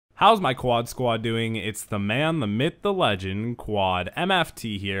How's my Quad Squad doing? It's the man, the myth, the legend, Quad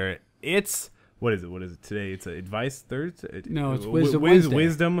MFT here. It's what is it today? It's Advice Thursday. No, it's Wisdom Wednesday.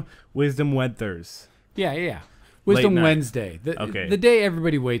 Wisdom Wednesdays. Yeah. Wisdom Wednesday. The day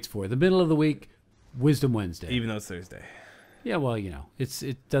everybody waits for. The middle of the week, Wisdom Wednesday. Even though it's Thursday. Yeah, well,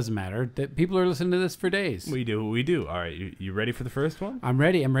 it doesn't matter. That people are listening to this for days. We do. All right, you ready for the first one? I'm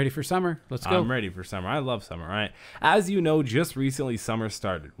ready. I'm ready for summer. Let's go. I'm ready for summer. I love summer. All right. As you know, just recently summer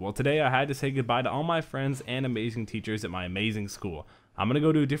started. Well, today I had to say goodbye to all my friends and amazing teachers at my amazing school. I'm going to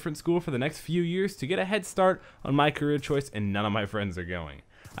go to a different school for the next few years to get a head start on my career choice, and none of my friends are going.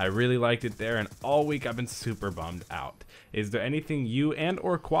 I really liked it there, and all week I've been super bummed out. Is there anything you and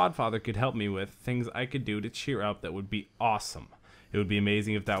or Quadfather could help me with, things I could do to cheer up that would be awesome? It would be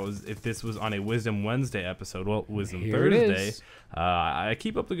amazing if this was on a Wisdom Wednesday episode. Well, Wisdom Here Thursday. I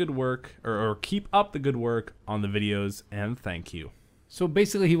keep up the good work, or keep up the good work on the videos, and thank you. So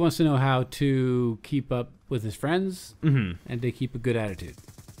basically, he wants to know how to keep up with his friends and to keep a good attitude.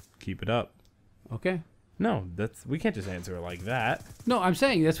 Keep it up. Okay. No, we can't just answer it like that. No, I'm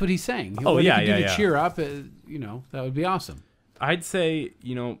saying that's what he's saying. Oh, what yeah, he could do yeah. to cheer up, that would be awesome. I'd say,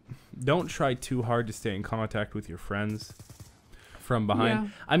 don't try too hard to stay in contact with your friends from behind. Yeah.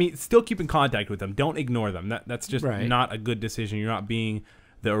 I mean, still keep in contact with them. Don't ignore them. That's just not a good decision. You're not being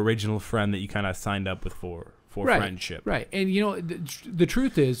the original friend that you kind of signed up with for friendship. Right. And, the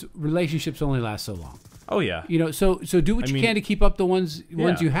truth is, relationships only last so long. Oh, yeah. So do what you can to keep up the ones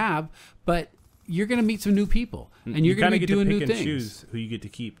you have, but you're going to meet some new people, and you're going to be doing new things. You kind of get to pick and choose who you get to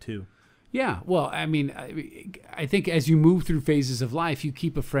keep, too. Yeah. Well, I mean, I think as you move through phases of life, you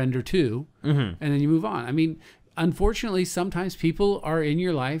keep a friend or two, and then you move on. I mean, unfortunately, sometimes people are in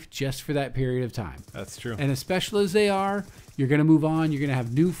your life just for that period of time. That's true. And as special as they are, you're going to move on. You're going to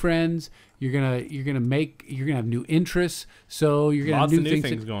have new friends. You're gonna have new interests. So you're gonna have new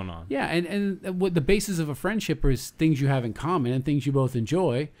things going on. Yeah, and what the basis of a friendship is things you have in common and things you both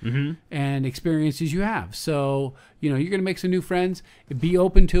enjoy and experiences you have. So you're gonna make some new friends. Be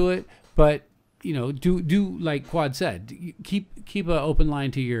open to it, but do like Quad said. Keep an open line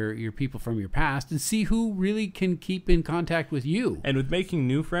to your people from your past and see who really can keep in contact with you. And with making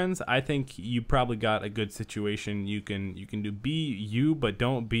new friends, I think you probably got a good situation. You can do be you, but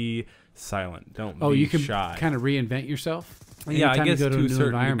don't be silent. Don't be you can shy. Kind of reinvent yourself. Yeah, I guess to a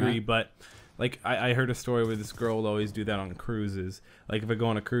certain degree, but like I heard a story where this girl would always do that on cruises. Like if I go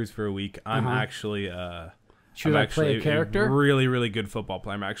on a cruise for a week, I'm actually Should I play a character? Really, really good football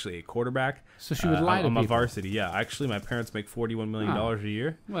player. I'm actually a quarterback. So she would lie to people. I'm a varsity. Yeah, actually, my parents make $41 million a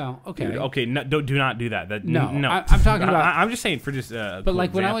year. Well, okay. Okay, no, do not do that. No. I'm talking about. I'm just saying for just. But like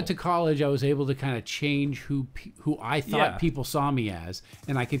example. when I went to college, I was able to kind of change who I thought people saw me as,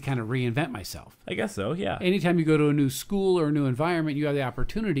 and I could kind of reinvent myself. I guess so. Yeah. Anytime you go to a new school or a new environment, you have the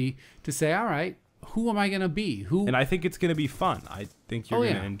opportunity to say, "All right, who am I going to be?" And I think it's going to be fun. I think you're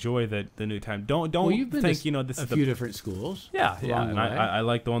going to enjoy the new time. Don't you've been think to this a is few different schools. Yeah. And I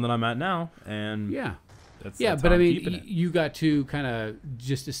like the one that I'm at now. And that's but I mean, you got to kind of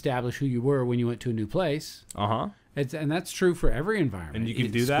just establish who you were when you went to a new place. And that's true for every environment. And you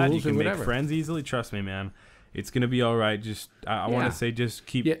can do that. You can make friends easily. Trust me, man. It's going to be all right. Just I want to say just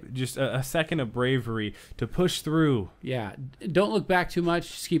keep just a second of bravery to push through. Yeah. Don't look back too much.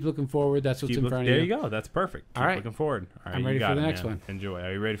 Just keep looking forward. That's what's in front of you. There you go. That's perfect. Keep looking forward. All right, I'm ready for the next one. Enjoy.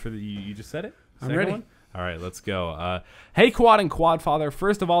 Are you ready for you just said it? I'm ready. One? All right, let's go. Hey, Quad and Quadfather.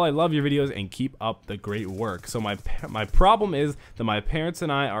 First of all, I love your videos and keep up the great work. So my problem is that my parents and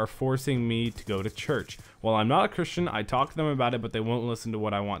I are forcing me to go to church. While I'm not a Christian, I talk to them about it, but they won't listen to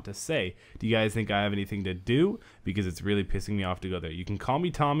what I want to say. Do you guys think I have anything to do? Because it's really pissing me off to go there. You can call me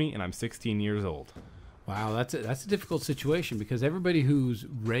Tommy, and I'm 16 years old. Wow, that's a difficult situation because everybody who's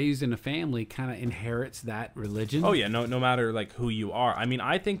raised in a family kind of inherits that religion. Oh yeah, no matter like who you are. I mean,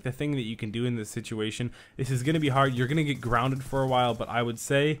 I think the thing that you can do in this situation, this is going to be hard. You're going to get grounded for a while, but I would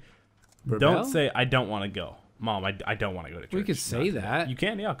say, don't say I don't want to go. Mom, I don't want to go to church. We could say that. You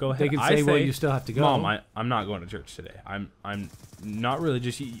can, yeah, go ahead. They could say, well, you still have to go. Mom, I'm not going to church today. I'm not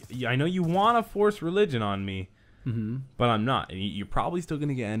religious. I know you want to force religion on me. But I'm not. And you're probably still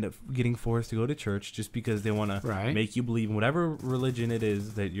going to end up getting forced to go to church just because they want to make you believe in whatever religion it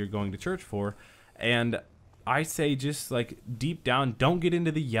is that you're going to church for. And I say just like deep down, don't get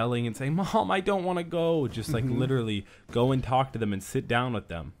into the yelling and say, Mom, I don't want to go. Just like literally go and talk to them and sit down with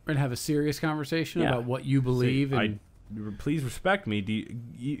them. And have a serious conversation about what you believe. Please respect me,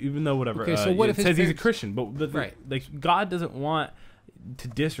 even though whatever. Okay, so what if it says he's a Christian, but like God doesn't want to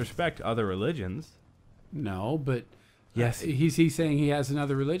disrespect other religions. No, but yes, he's saying he has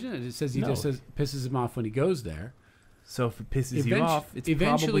another religion. It says he just pisses him off when he goes there. So if it pisses you off, it's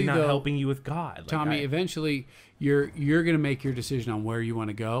probably not helping you with God. Like Tommy, eventually you're going to make your decision on where you want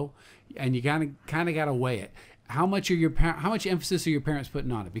to go, and you kind of got to weigh it. How much emphasis are your parents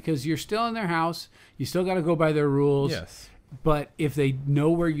putting on it? Because you're still in their house, you still got to go by their rules. Yes. But if they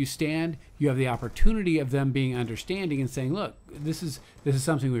know where you stand, you have the opportunity of them being understanding and saying, "Look, this is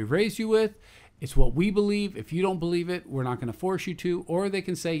something we've raised you with. It's what we believe. If you don't believe it, we're not going to force you to." Or they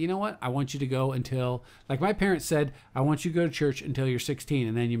can say, "You know what? I want you to go until," like my parents said, "I want you to go to church until you're 16,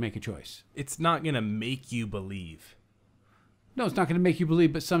 and then you make a choice." It's not going to make you believe. No, it's not going to make you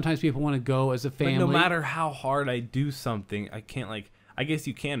believe, but sometimes people want to go as a family. But no matter how hard I do something, I can't, like, I guess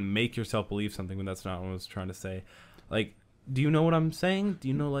you can make yourself believe something, but that's not what I was trying to say. Like, do you know what I'm saying? Do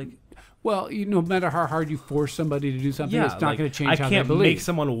you know, like... Well, no matter how hard you force somebody to do something, it's not going to change how they believe. I can't make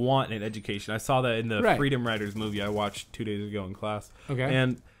someone want an education. I saw that in the Freedom Riders movie I watched 2 days ago in class. Okay.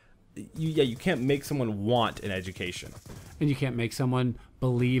 And, you can't make someone want an education. And you can't make someone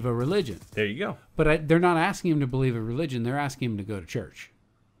believe a religion. There you go. But they're not asking him to believe a religion. They're asking him to go to church.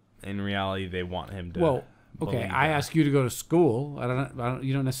 In reality, they want him to. Well, okay. I ask you to go to school.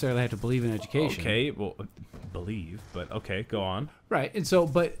 You don't necessarily have to believe in education. Okay. Well, believe, but okay, go on. Right. And so,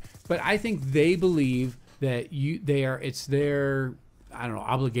 but I think they believe that it's their, I don't know,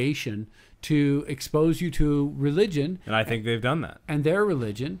 obligation to expose you to religion. And I think they've done that. And their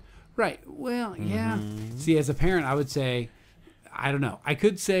religion. Right. Well, yeah. See, as a parent, I would say, I don't know. I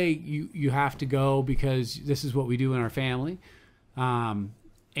could say you have to go because this is what we do in our family. And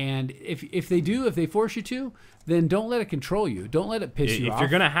if they force you to, then don't let it control you. Don't let it piss you off. If you're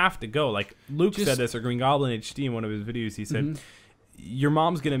going to have to go, like Luke said this, or Green Goblin HD in one of his videos, he said, your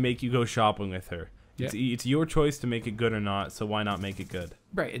mom's going to make you go shopping with her. Yep. It's your choice to make it good or not, so why not make it good?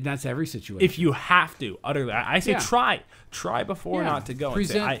 Right, and that's every situation. If you have to, utterly. I say try before not to go.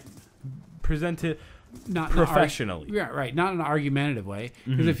 Present it not professionally. Right, not in an argumentative way.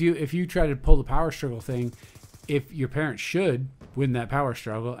 Because if you try to pull the power struggle thing, if your parents should win that power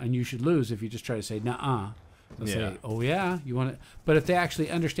struggle and you should lose if you just try to say nuh-uh. They'll say, "Oh yeah, you want it." But if they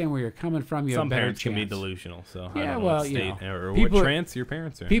actually understand where you're coming from, you have a better chance. Some parents can be delusional. So yeah, or what trance your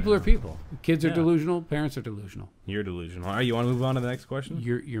parents are. People are people. Kids are delusional. Parents are delusional. You're delusional. All right, you want to move on to the next question?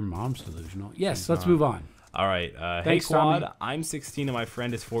 Your mom's delusional. Yes, let's move on. All right. Thanks, hey, Quad. Tommy. I'm 16 and my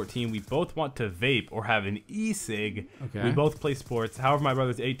friend is 14. We both want to vape or have an e-cig. Okay. We both play sports. However, my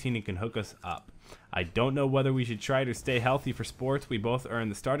brother's 18 and can hook us up. I don't know whether we should try to stay healthy for sports. We both are in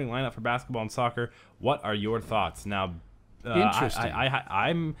the starting lineup for basketball and soccer. What are your thoughts? Now, interesting.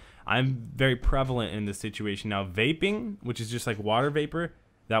 I'm very prevalent in this situation. Now, vaping, which is just like water vapor,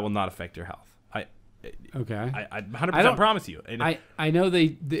 that will not affect your health. Okay. I 100% promise you. I know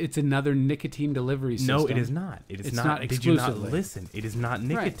it's another nicotine delivery system. No, it is not. It's not. Did you not listen? It is not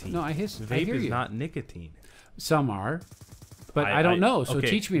nicotine. Right. No, Vape is not nicotine. Some are. But I don't know, so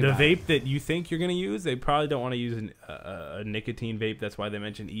teach me about the vape that you think you're going to use. They probably don't want to use a nicotine vape. That's why they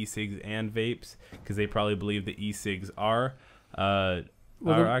mentioned e-cigs and vapes, because they probably believe the e-cigs are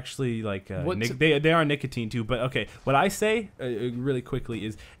actually like they are nicotine too. But okay, what I say really quickly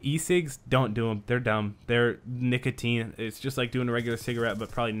is e-cigs, don't do them. They're dumb. They're nicotine. It's just like doing a regular cigarette, but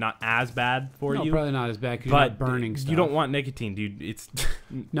probably not as bad for you. Probably not as bad because you're not burning stuff. You don't want nicotine, dude. It's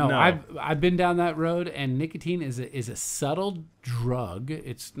no. I've been down that road, and nicotine is a subtle drug.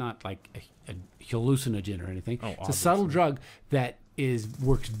 It's not like a hallucinogen or anything. Oh, it's a subtle drug that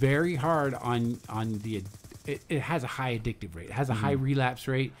works very hard on the. It has a high addictive rate. It has a high relapse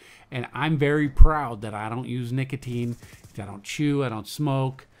rate, and I'm very proud that I don't use nicotine. I don't chew. I don't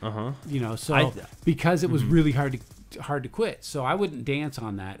smoke. Because it was really hard to quit. So I wouldn't dance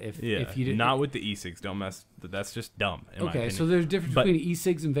on that if you didn't. Not with the e-cigs. Don't mess. That's just dumb. In my opinion. So there's a difference between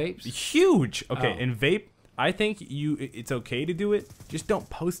e-cigs and vapes. Huge. Okay, and vape. I think it's okay to do it. Just don't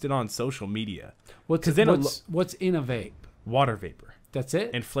post it on social media. What's in a vape? Water vapor. That's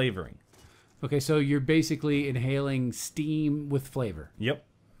it. And flavoring. Okay, so you're basically inhaling steam with flavor. Yep.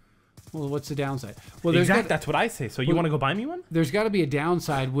 Well, what's the downside? Well, that's what I say. So you want to go buy me one? There's got to be a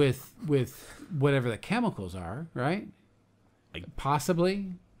downside with whatever the chemicals are, right?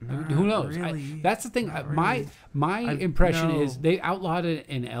 Possibly. Who knows? Really. That's the thing. My impression is they outlawed it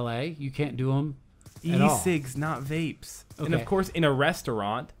in L.A. You can't do them at all. E-cigs, not vapes. Okay. And of course, in a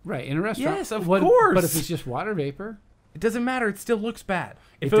restaurant. Right, in a restaurant. Yes, of course. But if it's just water vapor. It doesn't matter. It still looks bad.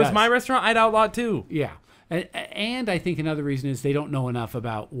 If it was my restaurant, I'd outlaw it too. Yeah. And I think another reason is they don't know enough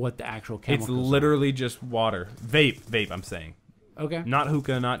about what the actual chemicals are. It's literally just water. Vape, I'm saying. Okay. Not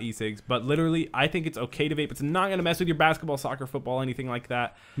hookah, not e-cigs, but literally, I think it's okay to vape. It's not going to mess with your basketball, soccer, football, anything like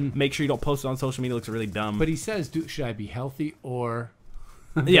that. Make sure you don't post it on social media. It looks really dumb. But he says, should I be healthy or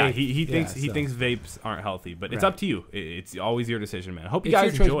Yeah, he thinks Yeah, he so. thinks vapes aren't healthy, but it's Right. up to you. It's always your decision, man. I hope you It's guys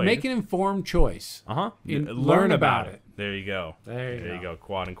your choice. enjoy. Make an informed choice. Learn about it. There you go. There you go.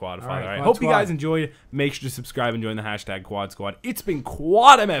 Quad and Quad All Father. right, All right. Quad Hope you Squad. guys enjoyed. Make sure to subscribe and join the hashtag Quad Squad. It's been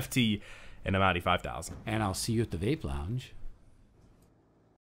Quad MFT, and I'm Audi 5000. And I'll see you at the Vape Lounge.